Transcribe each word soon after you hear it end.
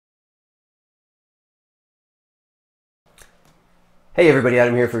Hey everybody,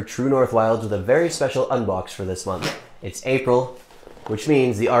 Adam here for True North Wilds with a very special unbox for this month. It's April, which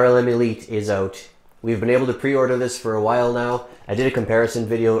means the RLM Elite is out. We've been able to pre-order this for a while now. I did a comparison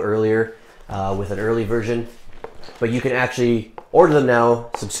video earlier with an early version, but you can actually order them now,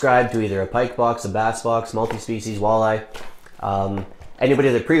 subscribe to either a pike box, a bass box, multi-species, walleye. Anybody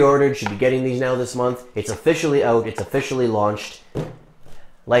that pre-ordered should be getting these now this month. It's officially out, it's officially launched.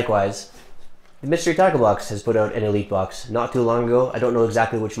 Likewise, the Mystery Tackle Box has put out an Elite box not too long ago. I don't know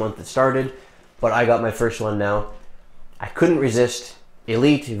exactly which month it started, but I got my first one now. I couldn't resist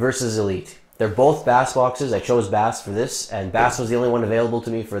Elite versus Elite. They're both bass boxes. I chose bass for this, and bass was the only one available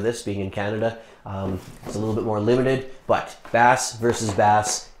to me for this, being in Canada. It's a little bit more limited, but bass versus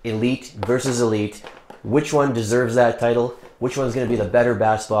bass, Elite versus Elite. Which one deserves that title? Which one's going to be the better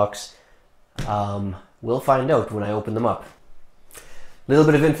bass box? We'll find out when I open them up. Little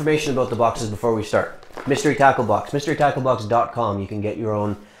bit of information about the boxes before we start. Mystery Tackle Box, mysterytacklebox.com. You can get your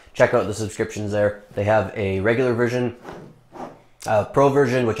own, check out the subscriptions there. They have a regular version, pro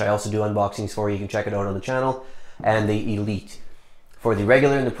version, which I also do unboxings for. You can check it out on the channel, and the Elite. For the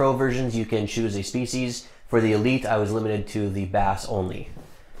regular and the pro versions, you can choose a species. For the Elite, I was limited to the bass only.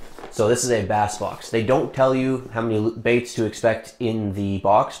 So this is a bass box. They don't tell you how many baits to expect in the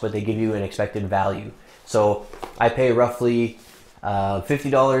box, but they give you an expected value. So I pay roughly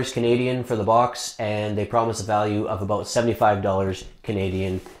 $50 Canadian for the box, and they promise a value of about $75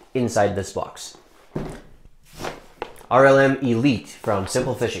 Canadian inside this box. RLM Elite from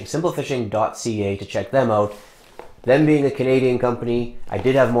Simplefishing, Simplefishing.ca to check them out. Them being a Canadian company, I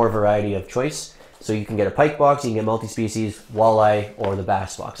did have more variety of choice. So you can get a pike box, you can get multi-species, walleye, or the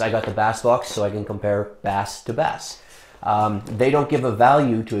bass box. I got the bass box so I can compare bass to bass. They don't give a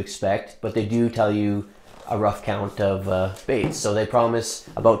value to expect, but they do tell you a rough count of baits. So they promise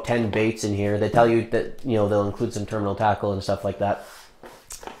about 10 baits in here. They tell you that, you know, they'll include some terminal tackle and stuff like that.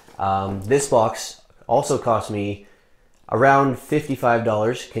 This box also cost me around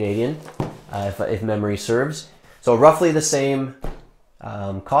 $55 Canadian, if memory serves. So roughly the same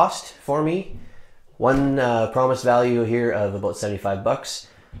cost for me. One promised value here of about 75 bucks.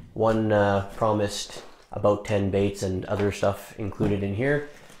 One promised about 10 baits and other stuff included in here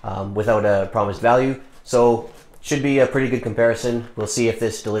without a promised value. So should be a pretty good comparison. We'll see if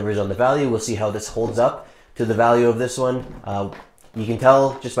this delivers on the value. We'll see how this holds up to the value of this one. You can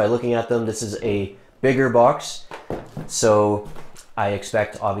tell just by looking at them, this is a bigger box. So I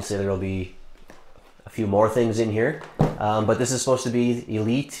expect obviously there will be a few more things in here. But this is supposed to be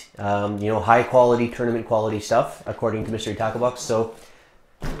Elite, you know, high quality, tournament quality stuff, according to Mystery Tackle Box. So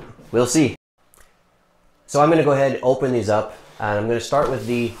we'll see. So I'm going to go ahead and open these up, and I'm going to start with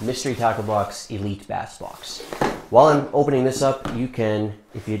the Mystery Tackle Box Elite Bass Box. While I'm opening this up, you can,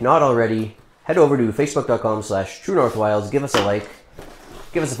 if you're not already, head over to facebook.com/TrueNorthWilds, give us a like,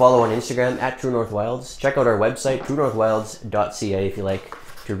 give us a follow on Instagram @TrueNorthWilds, check out our website, truenorthwilds.ca, if you like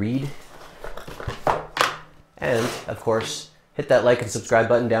to read. And, of course, hit that like and subscribe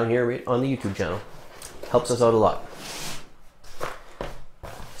button down here on the YouTube channel. Helps us out a lot.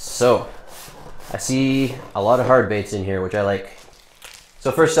 So, I see a lot of hard baits in here, which I like. So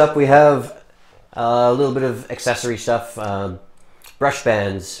first up, we have a little bit of accessory stuff. Brush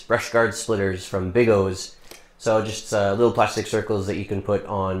bands, brush guard splitters from Big O's. So just little plastic circles that you can put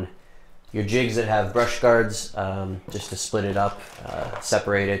on your jigs that have brush guards, just to split it up,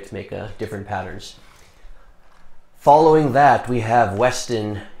 separate it, make different patterns. Following that, we have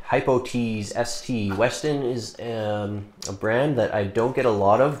Weston Hypo Tees ST. Weston is a brand that I don't get a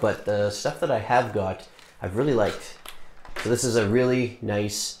lot of, but the stuff that I have got, I've really liked. So this is a really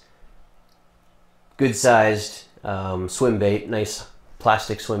nice, good-sized swim bait, nice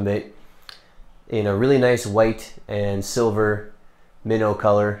plastic swim bait, in a really nice white and silver minnow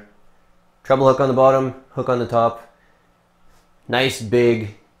color. Treble hook on the bottom, hook on the top. Nice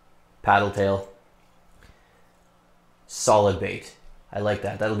big paddle tail. Solid bait. I like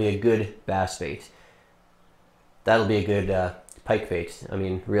that. That'll be a good bass bait. That'll be a good pike bait. I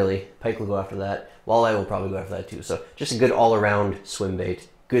mean, really, pike will go after that. Walleye will probably go after that too. So just a good all-around swim bait.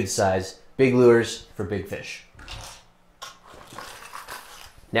 Good size. Big lures for big fish.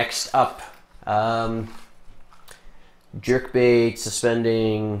 Next up, jerkbait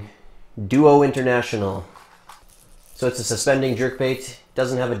suspending Duo International. So it's a suspending jerkbait.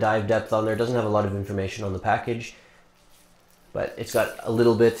 Doesn't have a dive depth on there. Doesn't have a lot of information on the package. But it's got a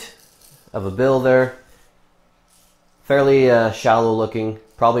little bit of a bill there. Fairly shallow looking.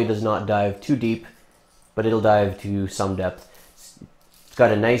 Probably does not dive too deep, but it'll dive to some depth. It's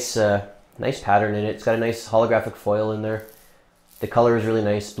got a nice pattern in it. It's got a nice holographic foil in there. The color is really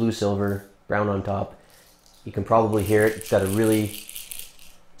nice, blue, silver, brown on top. You can probably hear it. It's got a really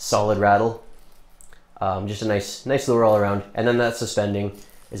solid rattle. Just a nice lure all around. And then that suspending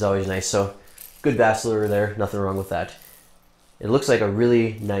is always nice. So good bass lure there, nothing wrong with that. It looks like a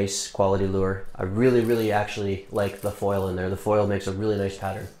really nice quality lure. I really actually like the foil in there. The foil makes a really nice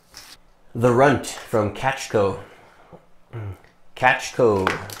pattern. The Runt from Catchco.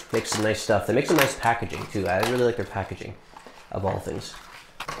 Catchco makes some nice stuff. They make some nice packaging too. I really like their packaging, of all things.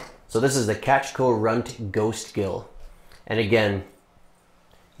 So this is the Catchco Runt Ghost Gill. And again,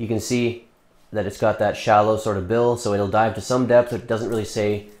 you can see that it's got that shallow sort of bill, so it'll dive to some depth. It doesn't really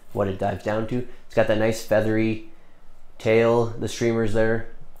say what it dives down to. It's got that nice feathery tail, the streamers there.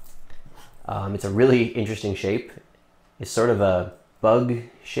 It's a really interesting shape. It's sort of a bug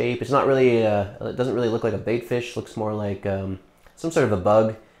shape. It's not really, it doesn't really look like a bait fish. Looks more like some sort of a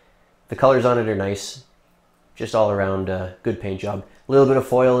bug. The colors on it are nice. Just all around good paint job. A little bit of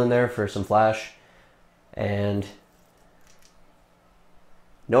foil in there for some flash. And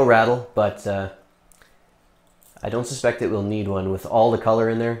no rattle, but I don't suspect it will need one with all the color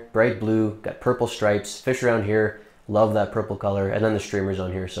in there. Bright blue, got purple stripes. Fish around here love that purple color, and then the streamers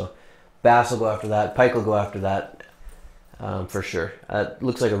on here. So bass will go after that, pike will go after that for sure.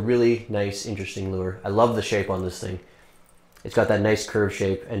 Looks like a really nice, interesting lure. I love the shape on this thing. It's got that nice curve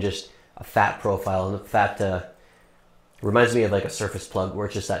shape and just a fat profile, and the fat reminds me of like a surface plug where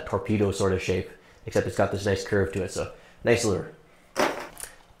it's just that torpedo sort of shape, except it's got this nice curve to it. So nice lure.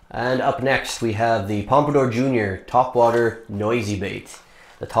 And up next we have the Pompadour Junior Topwater Noisy Bait.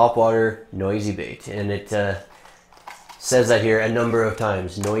 The Topwater Noisy Bait, and it says that here a number of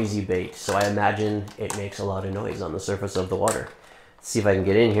times, noisy bait. So I imagine it makes a lot of noise on the surface of the water. Let's see if I can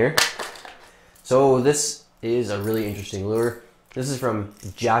get in here. So this is a really interesting lure. This is from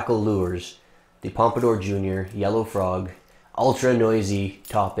Jackal Lures, the Pompadour Junior Yellow Frog Ultra Noisy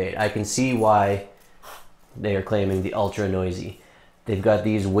Top Bait. I can see why they are claiming the ultra noisy. They've got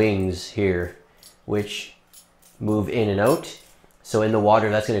these wings here, which move in and out. So in the water,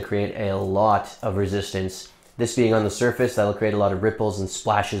 that's going to create a lot of resistance. This being on the surface, that'll create a lot of ripples and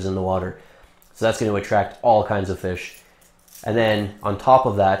splashes in the water. So that's going to attract all kinds of fish. And then on top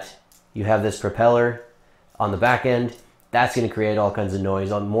of that, you have this propeller on the back end. That's going to create all kinds of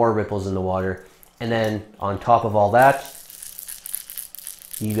noise, more ripples in the water. And then on top of all that,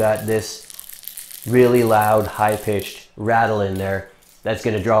 you got this really loud, high-pitched rattle in there that's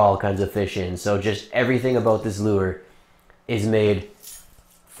going to draw all kinds of fish in. So just everything about this lure is made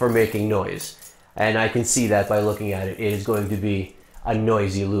for making noise. And I can see that by looking at it. It is going to be a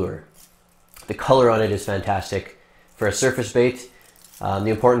noisy lure. The color on it is fantastic. For a surface bait, the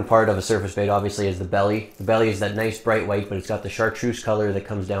important part of a surface bait obviously is the belly. The belly is that nice bright white, but it's got the chartreuse color that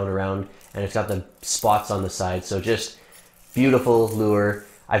comes down around, and it's got the spots on the side. So just beautiful lure.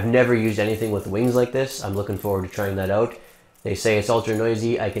 I've never used anything with wings like this. I'm looking forward to trying that out. They say it's ultra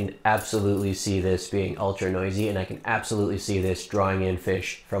noisy. I can absolutely see this being ultra noisy, and I can absolutely see this drawing in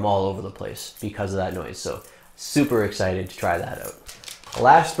fish from all over the place because of that noise. So super excited to try that out.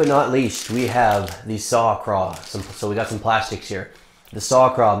 Last but not least, we have the Saw Craw. So we got some plastics here. The Saw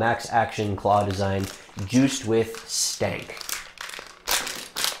Craw Max Action Claw Design, juiced with stank.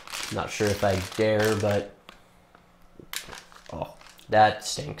 Not sure if I dare, but oh, that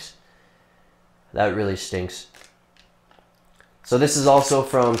stinks. That really stinks. So this is also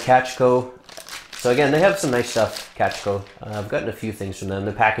from Catchco. So again, they have some nice stuff, Catchco. I've gotten a few things from them.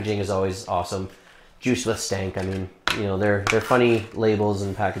 The packaging is always awesome. Juiced with stank. I mean, you know, they're funny labels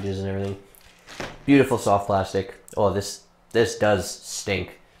and packages and everything. Beautiful soft plastic. Oh, this does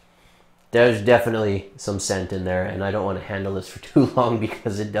stink. There's definitely some scent in there, and I don't want to handle this for too long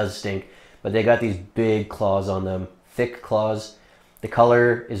because it does stink. But they got these big claws on them, thick claws. The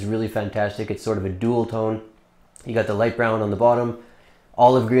color is really fantastic. It's sort of a dual tone. You got the light brown on the bottom,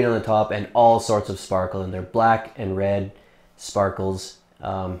 olive green on the top, and all sorts of sparkle in there. Black and red sparkles,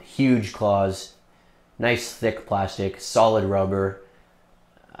 huge claws, nice thick plastic, solid rubber.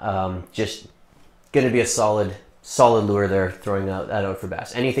 Just gonna be a solid lure there, throwing that out for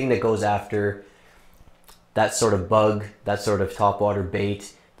bass. Anything that goes after that sort of bug, that sort of topwater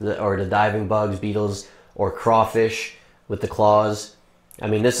bait, or the diving bugs, beetles, or crawfish with the claws. I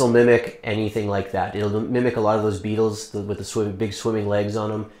mean, this will mimic anything like that. It'll mimic a lot of those beetles with the big swimming legs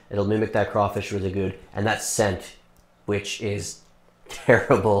on them. It'll mimic that crawfish really good. And that scent, which is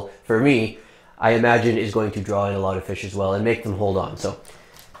terrible for me, I imagine is going to draw in a lot of fish as well and make them hold on. So,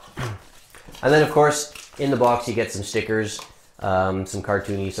 and then of course, in the box you get some stickers, some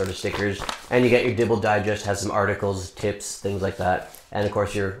cartoony sort of stickers, and you get your Dibble Digest, has some articles, tips, things like that. And of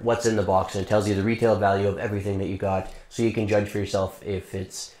course your what's in the box, and it tells you the retail value of everything that you got, so you can judge for yourself if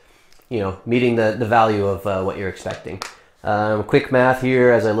it's meeting the value of what you're expecting. Quick math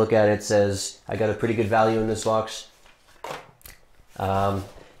here as I look at it says I got a pretty good value in this box.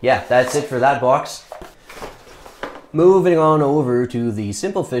 Yeah, that's it for that box. Moving on over to the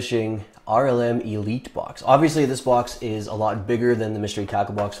Simple Fishing RLM Elite box. Obviously this box is a lot bigger than the Mystery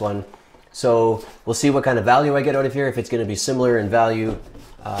Tackle Box one, so we'll see what kind of value I get out of here. If it's going to be similar in value,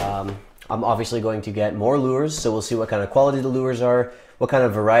 I'm obviously going to get more lures, so we'll see what kind of quality the lures are, what kind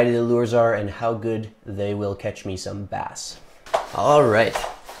of variety the lures are, and how good they will catch me some bass. All right,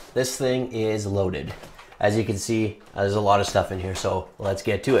 this thing is loaded. As you can see, there's a lot of stuff in here, so let's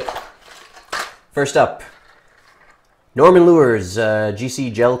get to it. First up, Norman Lures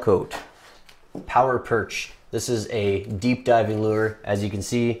GC Gel Coat Power Perch. This is a deep diving lure, as you can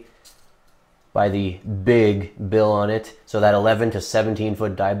see by the big bill on it. So that 11 to 17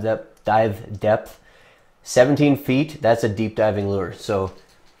 foot dive depth. 17 feet, that's a deep diving lure. So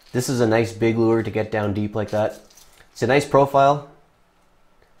this is a nice big lure to get down deep like that. It's a nice profile.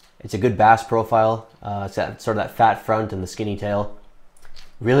 It's a good bass profile. It's got sort of that fat front and the skinny tail.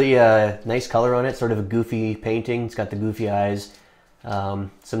 Really nice color on it, sort of a goofy painting. It's got the goofy eyes.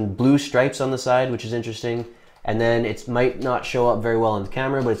 Some blue stripes on the side, which is interesting. And then it might not show up very well on the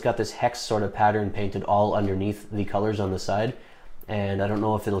camera, but it's got this hex sort of pattern painted all underneath the colors on the side. And I don't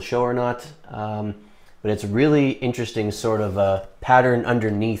know if it'll show or not, but it's really interesting sort of a pattern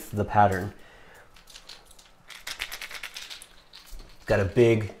underneath the pattern. It's got a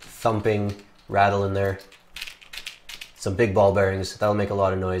big thumping rattle in there. Some big ball bearings, that'll make a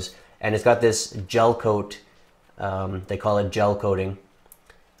lot of noise. And it's got this gel coat, they call it gel coating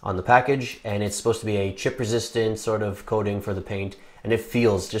on the package, and it's supposed to be a chip resistant sort of coating for the paint. And it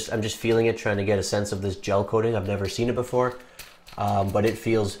feels, I'm just feeling it, trying to get a sense of this gel coating. I've never seen it before, but it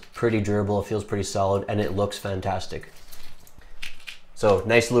feels pretty durable, it feels pretty solid, and it looks fantastic. So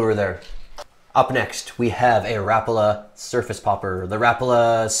nice lure there. Up next, we have a Rapala surface popper, the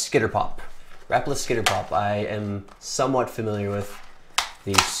Rapala Skitter Pop. Rapala Skitter Pop, I am somewhat familiar with.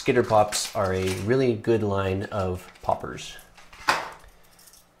 The Skitter Pops are a really good line of poppers.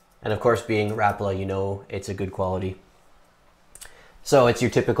 And of course, being Rapala, you know it's a good quality. So it's your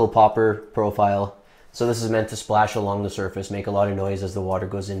typical popper profile. So this is meant to splash along the surface, make a lot of noise as the water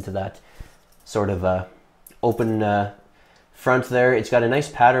goes into that sort of open front there. It's got a nice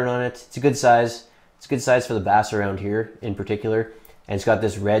pattern on it. It's a good size. It's a good size for the bass around here in particular. And it's got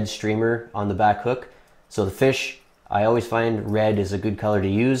this red streamer on the back hook. So the fish, I always find red is a good color to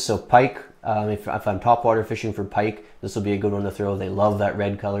use. So pike, if I'm topwater fishing for pike, this will be a good one to throw. They love that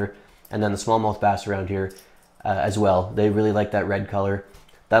red color. And then the smallmouth bass around here as well. They really like that red color.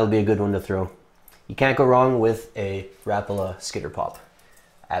 That'll be a good one to throw. You can't go wrong with a Rapala Skitter Pop.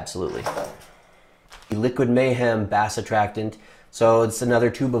 Absolutely. The Liquid Mayhem Bass Attractant. So it's another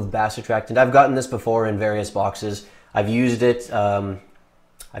tube of bass attractant. I've gotten this before in various boxes. I've used it.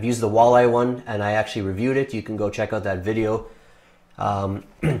 I've used the walleye one, and I actually reviewed it. You can go check out that video.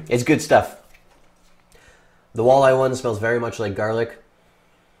 It's good stuff. The walleye one smells very much like garlic.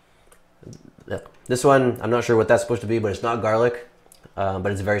 This one, I'm not sure what that's supposed to be, but it's not garlic, but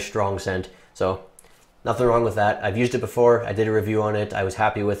it's a very strong scent. So nothing wrong with that. I've used it before. I did a review on it. I was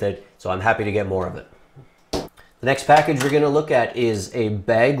happy with it, so I'm happy to get more of it. The next package we're going to look at is a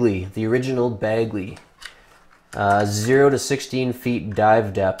Bagley, the original Bagley. 0 to 16 feet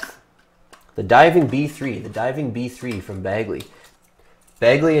dive depth. The Diving B3 from Bagley.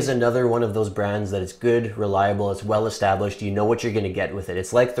 Bagley is another one of those brands that is good, reliable, it's well established, you know what you're going to get with it.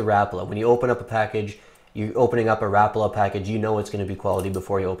 It's like the Rapala. When you open up a package, you're opening up a Rapala package, you know it's going to be quality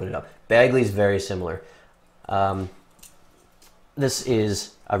before you open it up. Bagley's very similar. This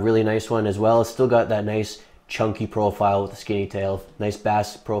is a really nice one as well. It's still got that nice chunky profile with the skinny tail, nice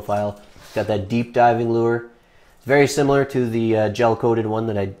bass profile. It's got that deep diving lure. It's very similar to the gel coated one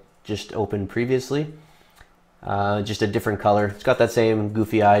that I just opened previously. Just a different color. It's got that same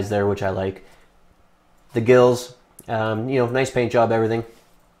goofy eyes there, which I like. The gills, you know, nice paint job, everything.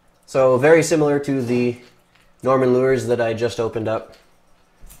 So very similar to the Norman lures that I just opened up.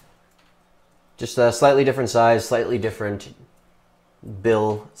 Just a slightly different size, slightly different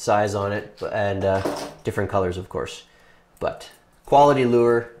bill size on it, and different colors, of course. But quality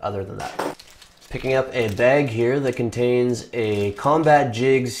lure other than that. Picking up a bag here that contains a Combat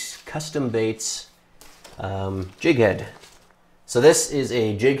Jigs Custom Baits jig head. So this is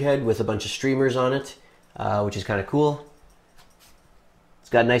a jig head with a bunch of streamers on it, which is kind of cool. It's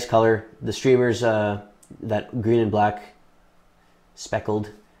got a nice color. The streamers, that green and black speckled.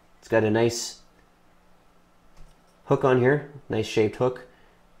 It's got a nice hook on here, nice shaped hook.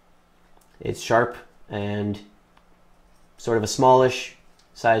 It's sharp and sort of a smallish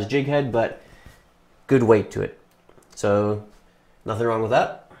size jig head, but good weight to it. So nothing wrong with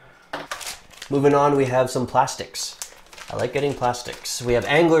that. Moving on, we have some plastics. I like getting plastics. We have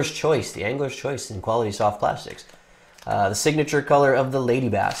Angler's Choice, the Angler's Choice in quality soft plastics. The signature color of the Lady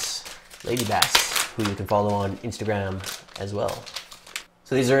Bass, who you can follow on Instagram as well.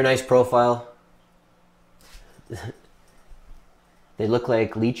 So these are a nice profile. They look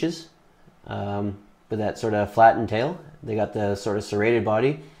like leeches, with that sort of flattened tail. They got the sort of serrated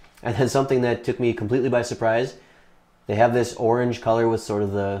body. And then something that took me completely by surprise, they have this orange color with sort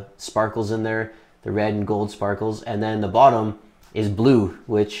of the sparkles in there, the red and gold sparkles, and then the bottom is blue,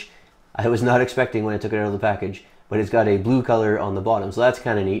 which I was not expecting when I took it out of the package, but it's got a blue color on the bottom, so that's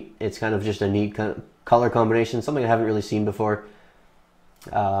kind of neat. It's kind of just a neat kind of color combination, something I haven't really seen before.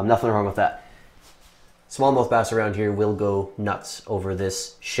 Nothing wrong with that. Smallmouth bass around here will go nuts over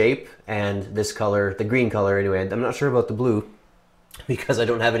this shape and this color, the green color anyway. I'm not sure about the blue because I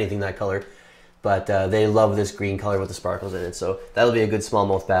don't have anything that color, but they love this green color with the sparkles in it, so that'll be a good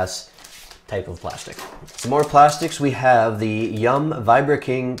smallmouth bass type of plastic. Some more plastics, we have the Yum Vibra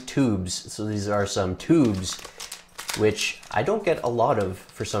King tubes. So these are some tubes, which I don't get a lot of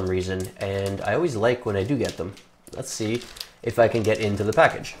for some reason, and I always like when I do get them. Let's see if I can get into the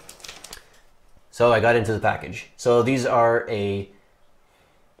package. So I got into the package. So these are a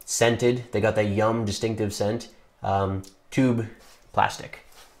scented, they got that Yum distinctive scent, tube plastic.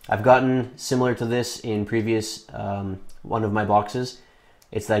 I've gotten similar to this in previous one of my boxes.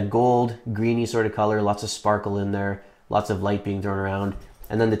 It's that gold, greeny sort of color, lots of sparkle in there, lots of light being thrown around,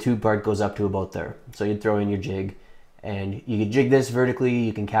 and then the tube part goes up to about there. So you'd throw in your jig, and you can jig this vertically,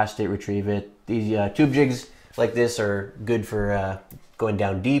 you can cast it, retrieve it. These tube jigs like this are good for going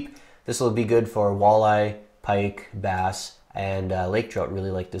down deep. This will be good for walleye, pike, bass, and lake trout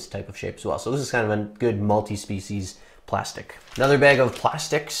really like this type of shape as well. So this is kind of a good multi-species plastic. Another bag of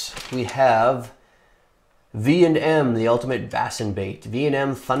plastics, we have V&M, the ultimate bass and bait.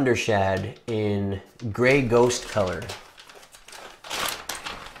 V&M Thunder Shad in gray ghost color.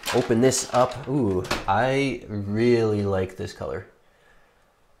 Open this up. Ooh, I really like this color.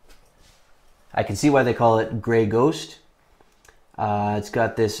 I can see why they call it gray ghost. It's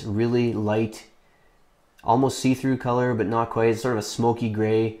got this really light, almost see-through color, but not quite. It's sort of a smoky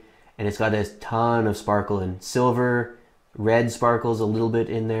gray, and it's got a ton of sparkle in silver, red sparkles a little bit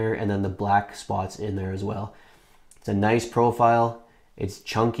in there, and then the black spots in there as well. It's a nice profile. It's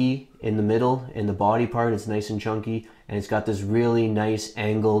chunky in the middle, in the body part, it's nice and chunky, and it's got this really nice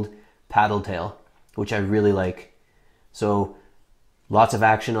angled paddle tail, which I really like. So lots of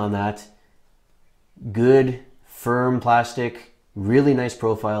action on that. Good, firm plastic, really nice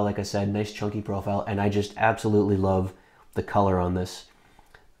profile, like I said, nice chunky profile, and I just absolutely love the color on this.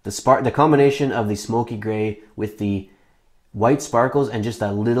 The combination of the smoky gray with the white sparkles and just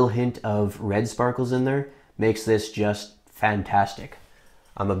that little hint of red sparkles in there makes this just fantastic.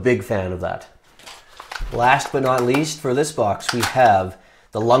 I'm a big fan of that. Last but not least, for this box, we have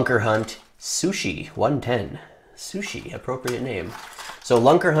the Lunker Hunt Sushi 110. Sushi, appropriate name. So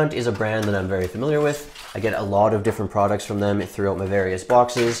Lunker Hunt is a brand that I'm very familiar with. I get a lot of different products from them throughout my various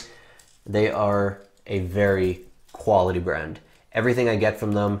boxes. They are a very quality brand. Everything I get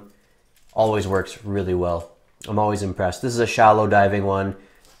from them always works really well. I'm always impressed. This is a shallow diving one.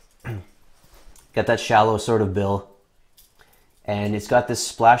 Got that shallow sort of bill. And it's got this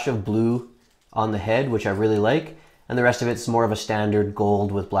splash of blue on the head, which I really like. And the rest of it's more of a standard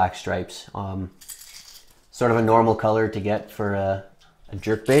gold with black stripes. Sort of a normal color to get for a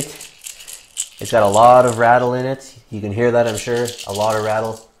jerkbait. It's got a lot of rattle in it. You can hear that, I'm sure. A lot of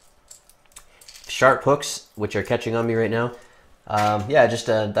rattle. Sharp hooks, which are catching on me right now. Yeah, just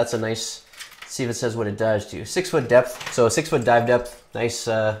that's a nice, see if it says what it does too. 6 foot depth, so 6 foot dive depth, nice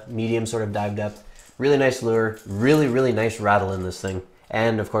medium sort of dive depth. Really nice lure, really nice rattle in this thing.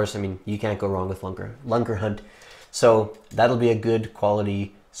 And of course, I mean, you can't go wrong with Lunker Hunt. So that'll be a good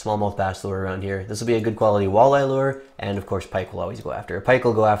quality smallmouth bass lure around here. This will be a good quality walleye lure, and of course pike will always go after. Pike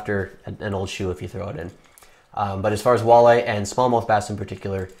will go after an old shoe if you throw it in. But as far as walleye and smallmouth bass in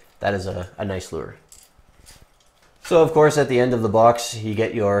particular, that is a nice lure. So of course at the end of the box you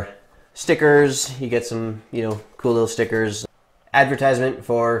get your stickers, you get some, you know, cool little stickers, advertisement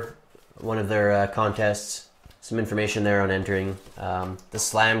for one of their contests, some information there on entering, the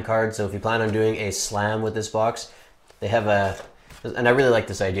slam card. So if you plan on doing a slam with this box, they have and I really like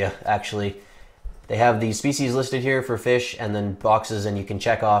this idea actually. They have the species listed here for fish and then boxes, and you can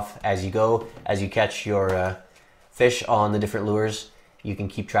check off as you go, as you catch your fish on the different lures. You can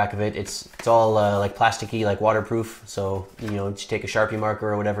keep track of it. It's all like plasticky, like waterproof. So, you know, just take a Sharpie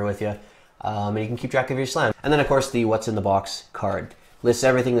marker or whatever with you, and you can keep track of your slam. And then of course the what's in the box card. lists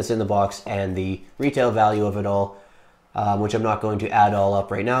everything that's in the box and the retail value of it all, which I'm not going to add all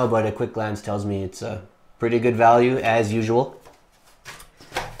up right now, but a quick glance tells me it's a pretty good value as usual.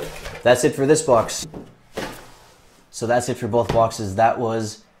 That's it for this box. So that's it for both boxes. That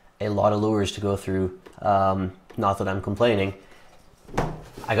was a lot of lures to go through. Not that I'm complaining.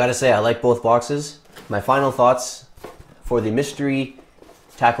 I gotta say, I like both boxes. My final thoughts for the Mystery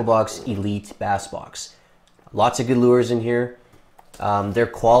Tackle Box Elite Bass Box. Lots of good lures in here. Their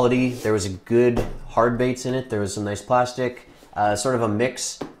quality, there was a good hard baits in it. There was some nice plastic, sort of a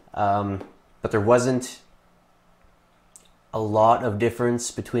mix, but there wasn't a lot of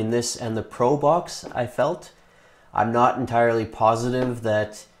difference between this and the Pro Box, I felt. I'm not entirely positive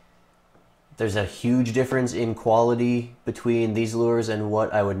that there's a huge difference in quality between these lures and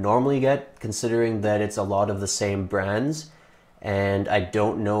what I would normally get, considering that it's a lot of the same brands. And I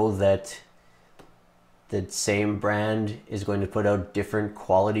don't know that the same brand is going to put out different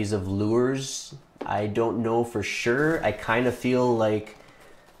qualities of lures. I don't know for sure. I kind of feel like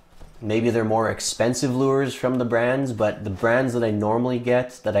maybe they're more expensive lures from the brands, but the brands that I normally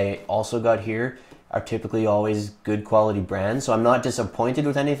get, that I also got here, are typically always good quality brands. So I'm not disappointed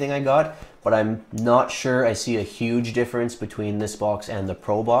with anything I got, but I'm not sure I see a huge difference between this box and the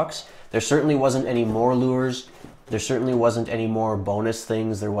Pro Box. There certainly wasn't any more lures. There certainly wasn't any more bonus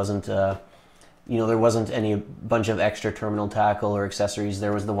things. There wasn't, there wasn't any bunch of extra terminal tackle or accessories.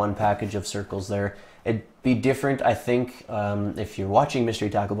 There was the one package of circles there. It'd be different, I think, if you're watching Mystery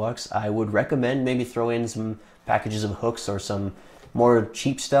Tackle Box, I would recommend maybe throw in some packages of hooks or some more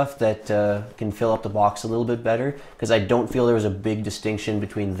cheap stuff that can fill up the box a little bit better, because I don't feel there was a big distinction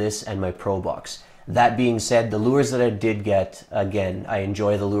between this and my Pro Box. That being said, the lures that I did get, again, I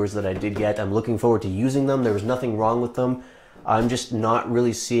enjoy the lures that I did get. I'm looking forward to using them. There was nothing wrong with them. I'm just not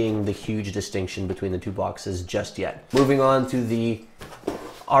really seeing the huge distinction between the two boxes just yet. Moving on to the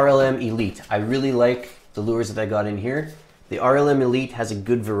RLM Elite. I really like the lures that I got in here. The RLM Elite has a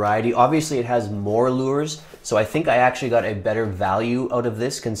good variety. Obviously, it has more lures, so I think I actually got a better value out of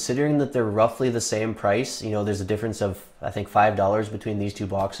this, considering that they're roughly the same price. You know, there's a difference of, I think, $5 between these two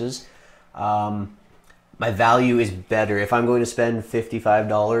boxes. My value is better. If I'm going to spend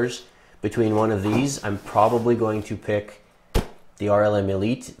 $55 between one of these, I'm probably going to pick the RLM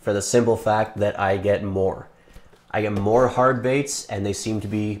Elite for the simple fact that I get more. I get more hard baits, and they seem to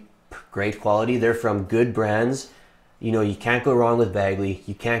be great quality. They're from good brands. You know, you can't go wrong with Bagley.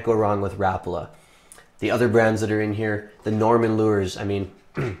 You can't go wrong with Rapala. The other brands that are in here, the Norman lures, I mean,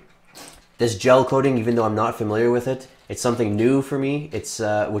 this gel coating, even though I'm not familiar with it, it's something new for me. It's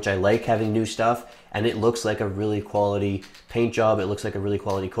which I like, having new stuff, and it looks like a really quality paint job. It looks like a really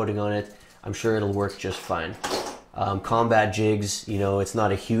quality coating on it. I'm sure it'll work just fine. Combat jigs, you know, it's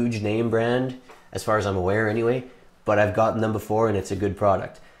not a huge name brand as far as I'm aware anyway, but I've gotten them before and it's a good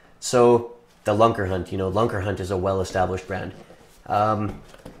product. So the Lunker Hunt, you know, Lunker Hunt is a well-established brand.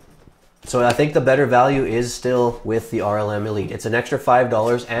 So I think the better value is still with the RLM Elite. It's an extra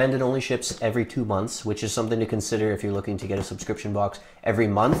 $5 and it only ships every 2 months, which is something to consider if you're looking to get a subscription box every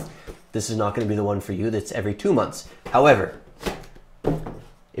month. This is not going to be the one for you. That's every 2 months. However,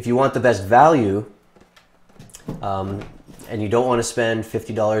 if you want the best value and you don't want to spend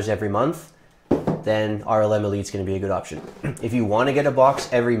 $50 every month, then RLM Elite is going to be a good option. If you want to get a box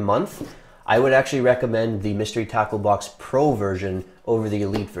every month, I would actually recommend the Mystery Tackle Box Pro version over the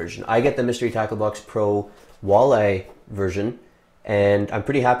Elite version. I get the Mystery Tackle Box Pro Walleye version, and I'm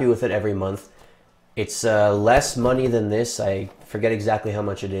pretty happy with it every month. It's less money than this. I forget exactly how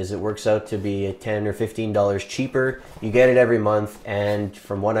much it is. It works out to be $10 or $15 cheaper. You get it every month, and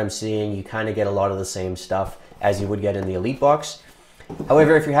from what I'm seeing, you kind of get a lot of the same stuff as you would get in the Elite box.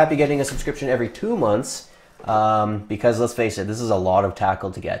 However, if you're happy getting a subscription every 2 months, because let's face it, this is a lot of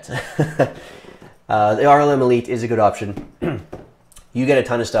tackle to get. The RLM Elite is a good option. You get a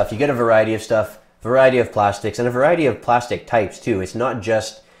ton of stuff. You get a variety of stuff, variety of plastics, and a variety of plastic types too. It's not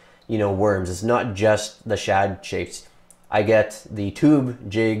just, you know, worms. It's not just the shad shapes. I get the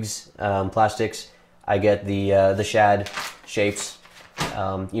tube jigs, plastics. I get the shad shapes.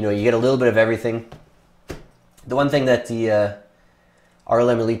 You know, you get a little bit of everything. The one thing that the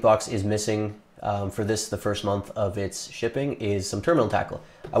RLM Elite box is missing for this, the first month of its shipping, is some terminal tackle.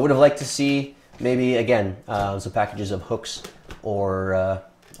 I would have liked to see maybe, again, some packages of hooks or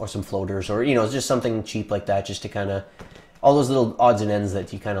some floaters, or, you know, just something cheap like that, just to kind of, all those little odds and ends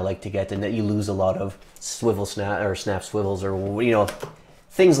that you kind of like to get and that you lose a lot of, swivel snap or snap swivels, or, you know,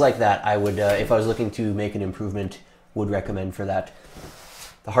 things like that. I would, if I was looking to make an improvement, would recommend for that.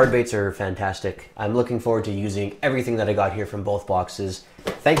 The hard baits are fantastic. I'm looking forward to using everything that I got here from both boxes.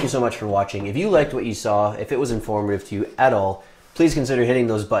 Thank you so much for watching. If you liked what you saw, if it was informative to you at all, please consider hitting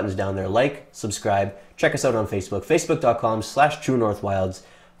those buttons down there. Like, subscribe, check us out on Facebook, facebook.com/TrueNorthWilds.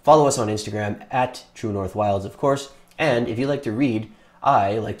 Follow us on Instagram at TrueNorthWilds, of course. And if you like to read,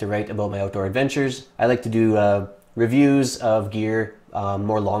 I like to write about my outdoor adventures. I like to do reviews of gear,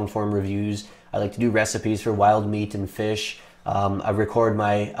 more long-form reviews. I like to do recipes for wild meat and fish. I record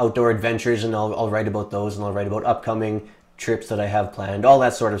my outdoor adventures, and I'll write about those, and I'll write about upcoming trips that I have planned, all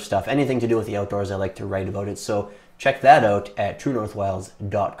that sort of stuff. Anything to do with the outdoors, I like to write about it. So check that out at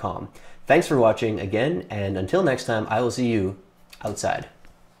truenorthwilds.com. Thanks for watching again, and until next time, I will see you outside.